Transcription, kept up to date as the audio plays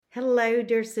Hello,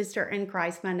 dear sister in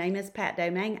Christ. My name is Pat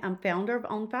Domang. I'm founder of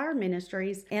On Fire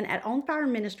Ministries. And at On Fire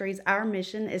Ministries, our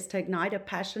mission is to ignite a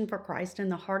passion for Christ in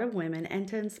the heart of women and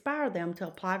to inspire them to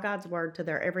apply God's word to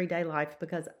their everyday life,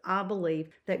 because I believe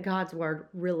that God's word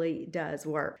really does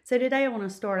work. So today I want to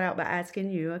start out by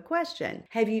asking you a question.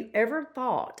 Have you ever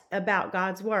thought about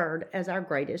God's word as our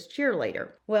greatest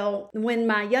cheerleader? Well, when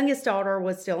my youngest daughter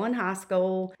was still in high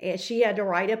school, she had to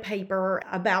write a paper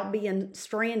about being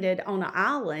stranded on an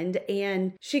island,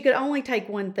 and she could only take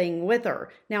one thing with her.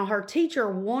 Now, her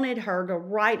teacher wanted her to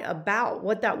write about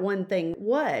what that one thing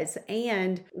was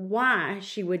and why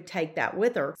she would take that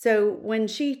with her. So when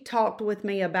she talked with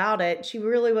me about it, she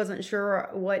really wasn't sure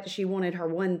what she wanted her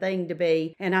one thing to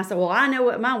be. And I said, well, I know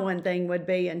what my one thing would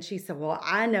be. And she said, well,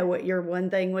 I know what your one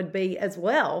thing would be as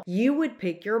well. You would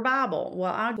pick your Bible.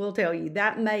 Well, I will tell you,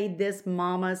 that made this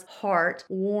mama's heart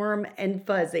warm and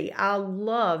fuzzy. I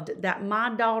loved that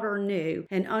my daughter knew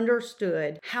and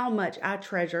understood how much I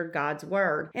treasured God's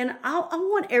word. And I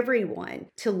want everyone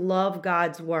to love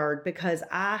God's word, because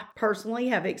I personally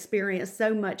have experienced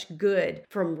so much good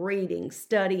from reading,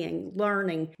 studying,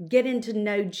 learning, getting to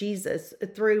know Jesus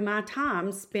through my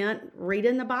time spent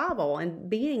reading the Bible and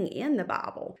being in the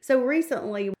Bible. So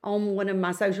recently on one of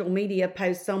my social media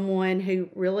posts, someone who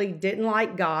really didn't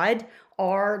like God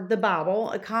or the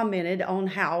Bible commented on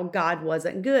how God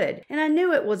wasn't good. And I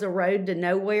knew it was a road to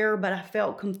nowhere, but I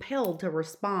felt compelled to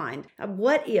respond.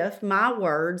 What if my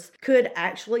words could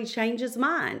actually change his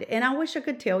mind? And I wish I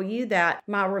could tell you that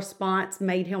my response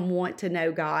made him want to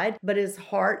know God, but his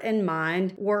heart and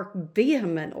mind were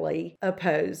vehemently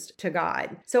opposed to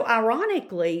God. So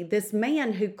ironically, this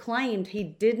man who claimed he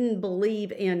didn't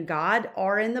believe in God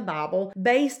or in the Bible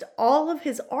based all of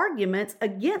his arguments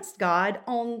against God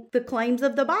on the claims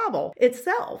of the Bible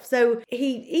itself. So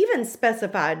he even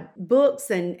specified books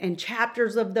and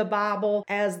chapters of the Bible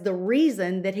as the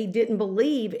reason that he didn't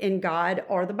believe in God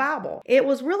or the Bible. It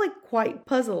was really quite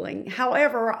puzzling.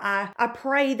 However, I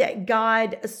pray that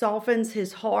God softens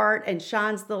his heart and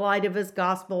shines the light of his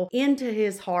gospel into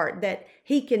his heart, that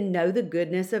he can know the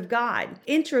goodness of God.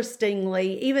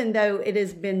 Interestingly, even though it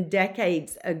has been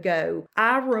decades ago,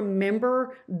 I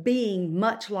remember being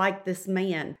much like this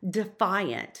man,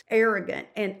 defiant, arrogant,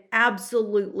 and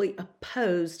absolutely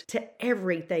opposed to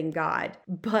everything God,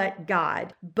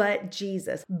 but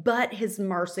Jesus, but his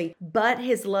mercy, but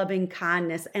his loving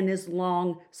kindness and his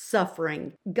long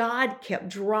suffering. God kept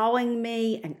drawing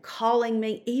me and calling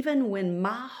me, even when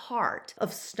my heart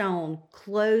of stone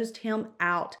closed him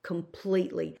out completely.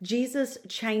 Jesus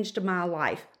changed my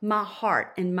life, my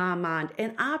heart, and my mind.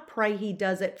 And I pray he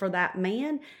does it for that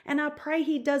man. And I pray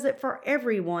he does it for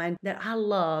everyone that I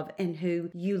love and who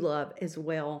you love as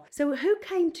well. So who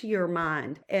came to your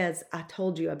mind as I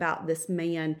told you about this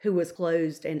man who was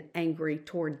closed and angry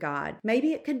toward God?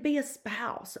 Maybe it could be a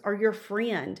spouse or your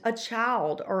friend, a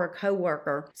child, or a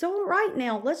coworker. So right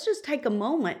now, let's just take a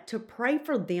moment to pray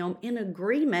for them in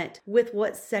agreement with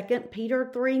what 2 Peter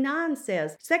 3:9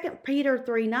 says. 2 Peter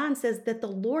 3:9 says that the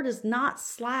Lord is not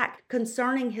slack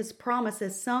concerning his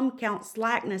promises, some count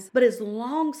slackness, but is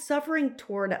long suffering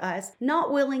toward us,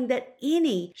 not willing that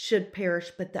any should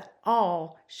perish, but that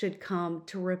all should come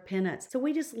to repentance. So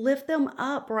we just lift them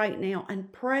up right now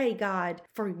and pray, God,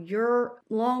 for your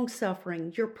long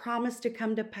suffering, your promise to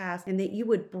come to pass, and that you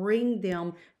would bring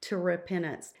them to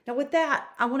repentance. Now with that,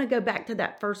 I want to go back to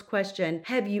that first question.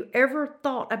 Have you ever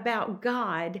thought about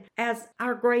God as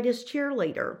our greatest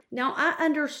cheerleader? Now I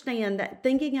understand that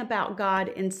thinking about God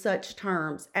in such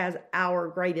terms as our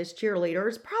greatest cheerleader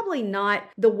is probably not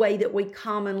the way that we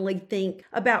commonly think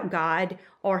about God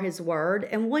or his word.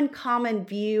 And one common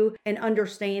view and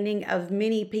understanding of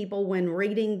many people when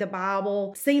reading the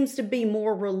Bible seems to be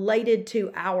more related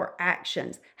to our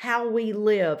actions, how we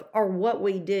live, or what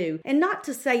we do. And not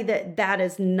to say that that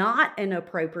is not an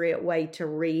appropriate way to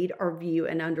read or view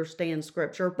and understand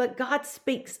scripture, but God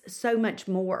speaks so much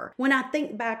more. When I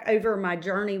think back over my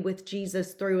journey with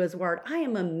Jesus through his word, I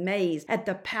am amazed at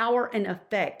the power and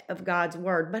effect of God's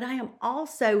word, but I am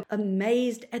also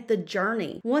amazed at the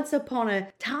journey. Once upon a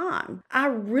time, I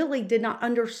really did not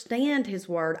understand his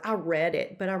word. I read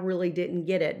it, but I really didn't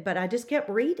get it. But I just kept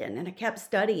reading and I kept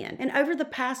studying. And over the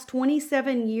past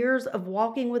 27 years of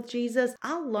walking with Jesus,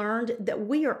 I learned that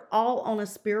we are all on a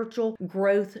spiritual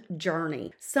growth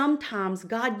journey. Sometimes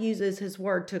God uses his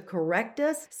word to correct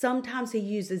us. Sometimes he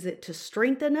uses it to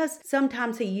strengthen us.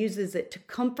 Sometimes he uses it to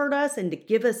comfort us and to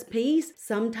give us peace.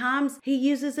 Sometimes he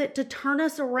uses it to turn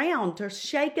us around, to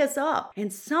shake us up.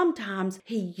 And sometimes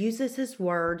he uses his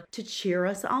word to cheer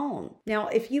us on. Now,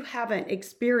 if you haven't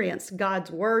experienced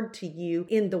God's word to you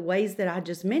in the ways that I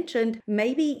just mentioned,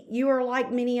 maybe you are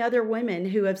like many other women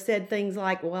who have said things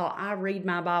like, well, I read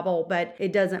my Bible, but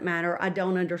it doesn't matter. I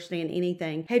don't understand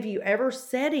anything. Have you ever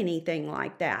said anything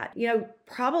like that?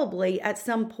 Probably at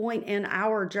some point in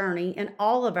our journey, in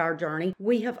all of our journey,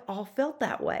 we have all felt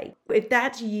that way. If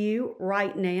that's you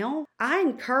right now, I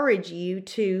encourage you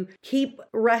to keep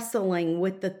wrestling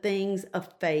with the things of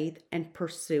faith and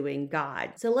pursuing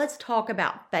God. So let's talk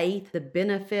about faith, the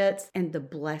benefits, and the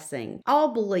blessing.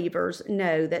 All believers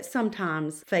know that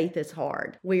sometimes faith is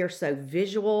hard. We are so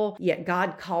visual, yet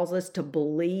God calls us to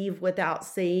believe without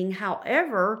seeing.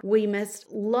 However, we must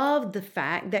love the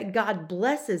fact that God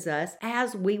blesses us as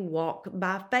we walk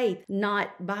by faith,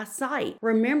 not by sight.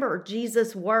 Remember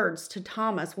Jesus' words to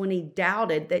Thomas when he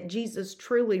doubted that Jesus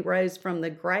truly rose from the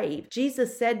grave.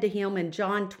 Jesus said to him in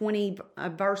John 20,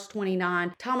 verse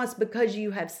 29, Thomas, because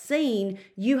you have seen,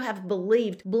 you have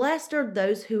believed. Blessed are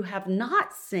those who have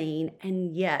not seen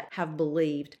and yet have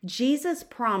believed. Jesus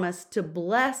promised to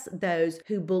bless those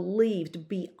who believed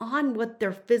beyond what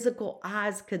their physical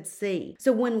eyes could see.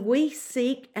 So when we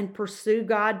seek and pursue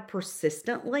God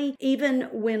persistently, even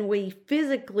when we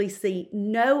physically see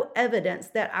no evidence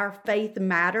that our faith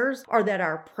matters or that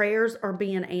our prayers are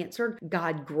being answered,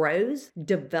 God grows,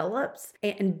 develops,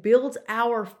 and builds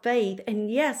our faith,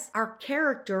 and yes, our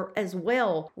character as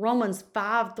well. Romans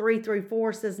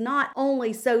 5:3-4 says, not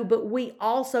only so, but we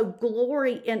also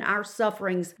glory in our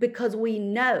sufferings because we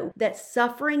know that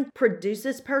suffering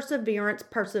produces perseverance,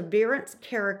 perseverance,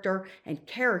 character, and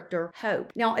character,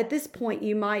 hope. Now, at this point,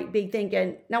 you might be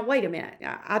thinking, now, wait a minute.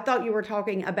 I thought you were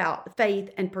talking about faith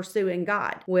and pursuing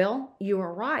God. Well, you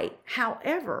are right.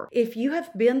 However, if you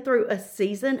have been through a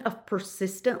season of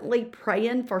persistently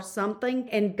praying for something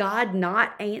and God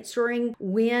not answering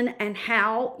when and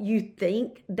how you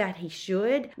think that He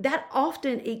should, that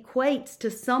often equates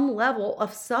to some level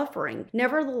of suffering.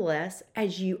 Nevertheless,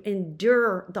 as you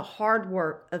endure the hard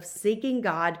work of seeking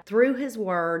God through His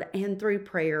Word and through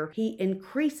prayer, He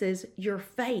increases your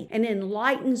faith and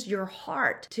enlightens your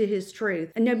heart to His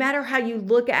truth. And no matter how you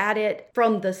look at it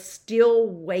from the still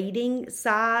waiting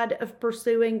side of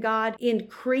pursuing God,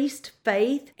 increased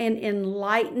faith and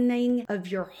enlightening of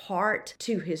your heart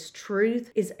to His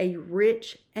truth is a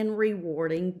rich and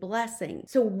rewarding blessing.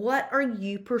 So what are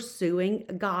you pursuing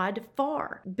God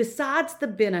for? Besides the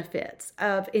benefits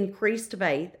of increased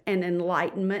faith and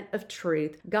enlightenment of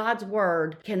truth, God's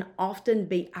word can often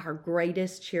be our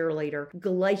greatest cheerleader.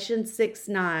 Galatians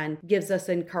 6:9 gives us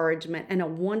encouragement, and a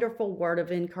wonderful word of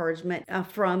encouragement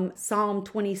from Psalm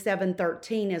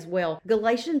 27:13 as well.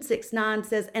 Galatians 6:9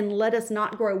 says, and let us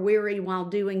not grow weary while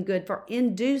doing good, for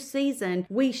in due season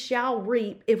we shall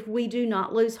reap if we do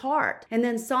not lose heart. And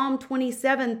then Psalm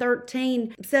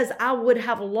 27:13 says, I would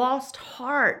have lost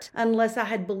heart unless I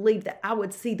had believed that I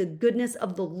would see the goodness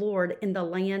of the Lord in the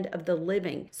land of the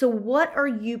living. So what are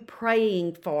you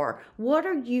praying for? What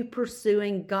are you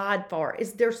pursuing God for?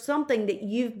 Is there something that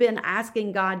you've been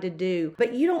asking God to do,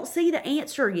 but you don't see the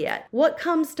answer yet? What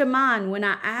comes to mind when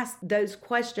I ask those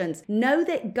questions? Know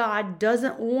that God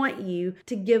doesn't want you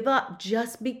to give up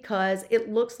just because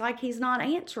it looks like He's not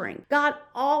answering. God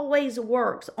always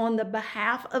works on the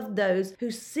behalf of those who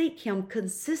seek Him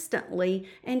consistently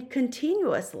and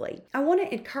continuously. I want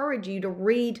to encourage you to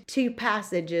read 2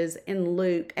 passages in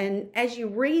Luke, and as you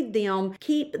read them,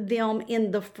 keep them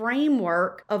in the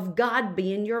framework of God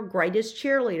being your greatest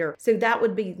cheerleader. So that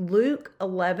would be Luke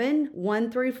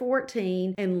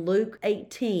 11:1-14 and Luke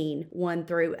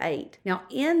 18:1-8. Now,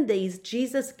 in these,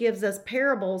 Jesus gives us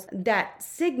parables that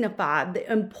signify the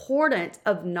importance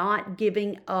of not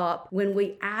giving up when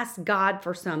we ask God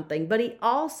for something, but He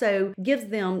also gives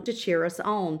them to cheer us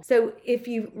on. So if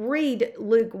you read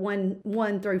Luke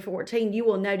 1:1-14, you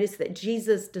will notice that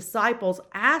Jesus' disciples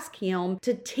ask Him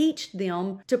to teach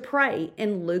them to pray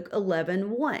in Luke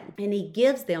 11:1.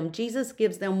 And Jesus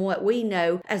gives them what we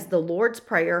know as the Lord's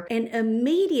Prayer, and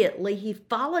immediately He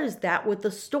follows that with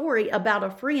a story about a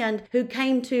friend who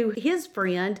came to his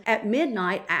friend at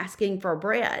midnight asking for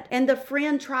bread. And the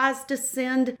friend tries to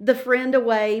send the friend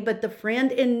away, but the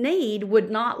friend in need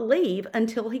would not leave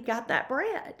until he got that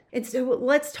bread. And so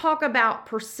let's talk about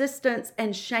persistence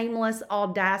and shameless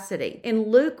audacity. In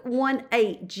Luke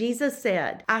 1:8, Jesus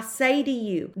said, I say to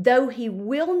you, though he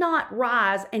will not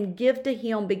rise and give to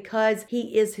him because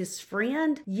he is his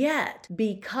friend, yet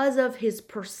because of his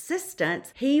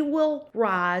persistence, he will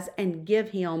rise and give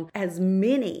him as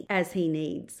many as he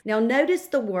needs. Now notice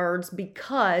the words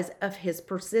because of his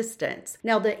persistence.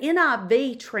 Now the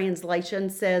NIV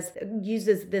translation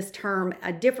uses this term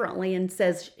differently and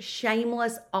says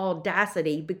shameless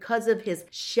audacity. Because of his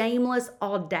shameless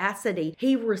audacity,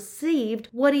 he received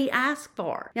what he asked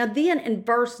for. Now then in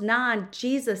verse 9,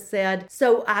 Jesus said,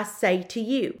 "So I say to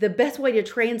you." The best way to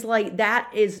translate that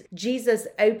is Jesus'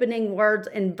 opening words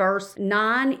in verse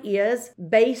 9 is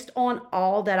based on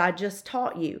all that I just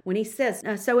taught you. When he says,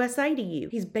 "So I say to you,"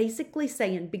 he's basically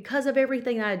saying, because of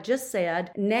everything I just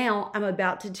said, now I'm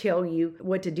about to tell you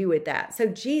what to do with that. So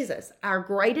Jesus, our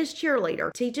greatest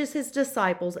cheerleader, teaches his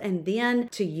disciples, and then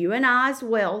to you and I as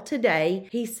well today,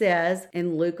 he says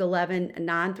in Luke 11,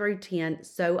 9 through 10,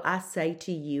 "So I say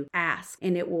to you, ask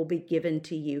and it will be given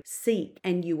to you. Seek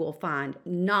and you will find.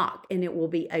 Knock and it will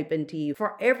be opened to you.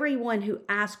 For everyone who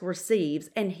asks receives,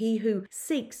 and he who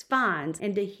seeks finds,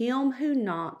 and to him who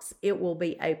knocks it will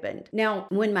be opened." Now,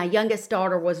 when my youngest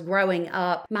daughter was growing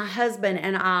up, my husband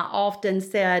and I often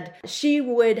said she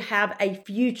would have a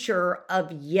future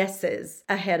of yeses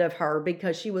ahead of her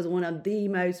because she was one of the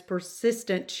most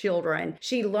persistent children.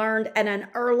 She learned at an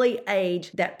early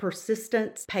age that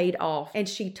persistence paid off, and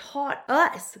she taught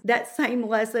us that same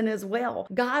lesson as well.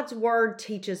 God's word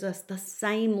teaches us the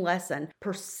same lesson.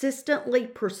 Persistently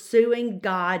pursuing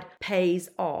God pays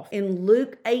off. In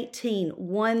Luke 18,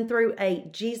 1 through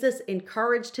 8, Jesus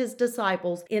encouraged his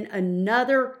disciples in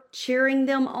another cheering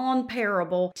them on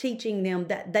parable, teaching them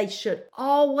that they should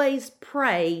always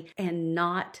pray and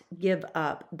not give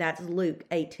up. That's Luke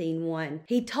 18:1.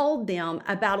 He told them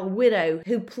about a widow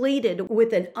who pleaded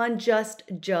with an unjust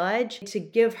judge to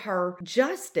give her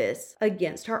justice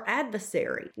against her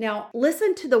adversary. Now,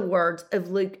 listen to the words of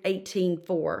Luke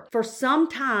 18:4. For some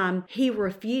time he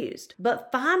refused, but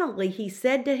finally he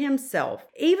said to himself,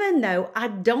 "Even though I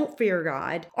don't fear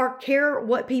God or care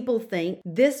what people think,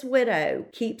 this widow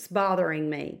keeps bothering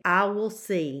me. I will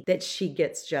see that she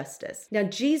gets justice." Now,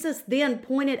 Jesus then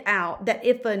pointed out that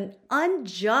if an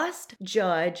unjust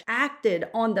judge acted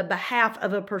on the behalf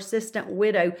of a persistent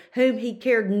widow whom he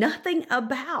cared nothing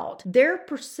about, their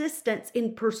persistence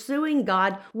in pursuing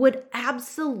God would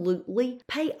absolutely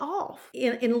pay off.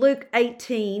 In Luke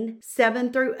 18,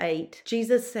 7 through 8,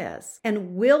 Jesus says,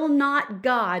 "And will not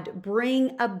God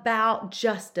bring about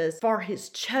justice for his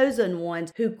chosen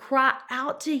ones who cry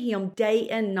out to him day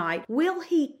and night? Will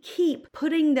he keep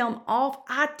putting them off?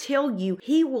 I tell you,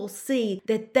 he will see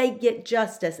that they get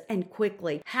justice, and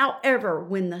quickly. However,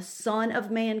 when the Son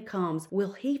of Man comes,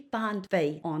 will he find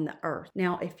faith on the earth?"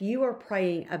 Now, if you are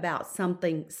praying about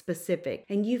something specific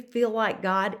and you feel like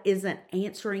God isn't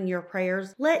answering your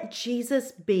prayers, let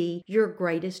Jesus be your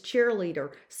greatest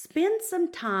cheerleader. Spend some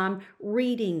time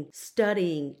reading,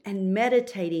 studying, and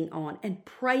meditating on and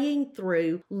praying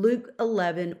through Luke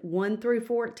 11, 1 through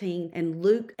 14, and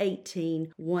Luke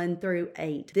 18, 1 through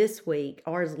 8 this week,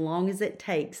 or as long as it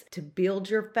takes to build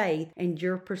your faith and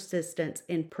your persistence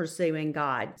in pursuing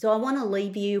God. So I want to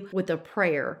leave you with a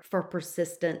prayer for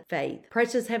persistent faith.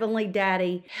 Precious Heavenly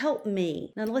Daddy, help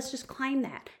me. Now let's just claim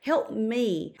that. Help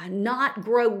me not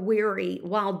grow weary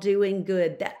while doing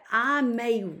good, that I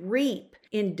may reap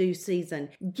in due season.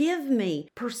 Give me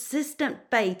persistent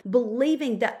faith,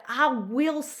 believing that I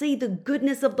will see the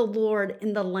goodness of the Lord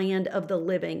in the land of the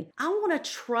living. I want to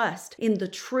trust in the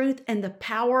truth and the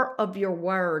power of your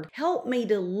word. Help me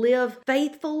to live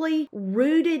faithfully,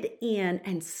 rooted in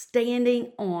and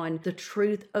standing on the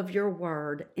truth of your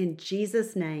word. In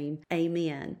Jesus' name,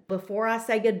 amen. Before I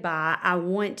say goodbye, I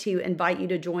want to invite you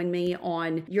to join me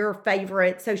on your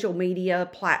favorite social media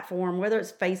platform, whether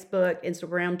it's Facebook,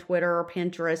 Instagram, Twitter, or Pinterest,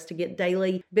 to get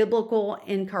daily biblical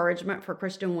encouragement for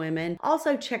Christian women.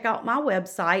 Also, check out my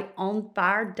website,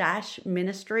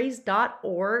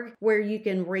 onfire-ministries.org, where you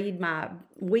can read my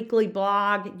weekly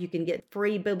blog. You can get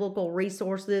free biblical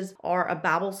resources or a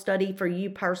Bible study for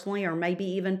you personally, or maybe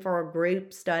even for a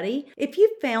group study. If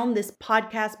you found this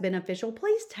podcast beneficial,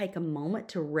 please take a moment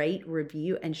to rate,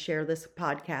 review, and share this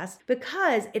podcast,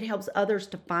 because it helps others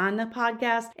to find the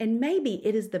podcast, and maybe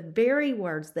it is the very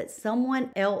words that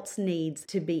someone else needs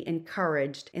to be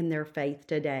encouraged in their faith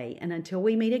today. And until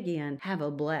we meet again, have a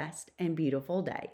blessed and beautiful day.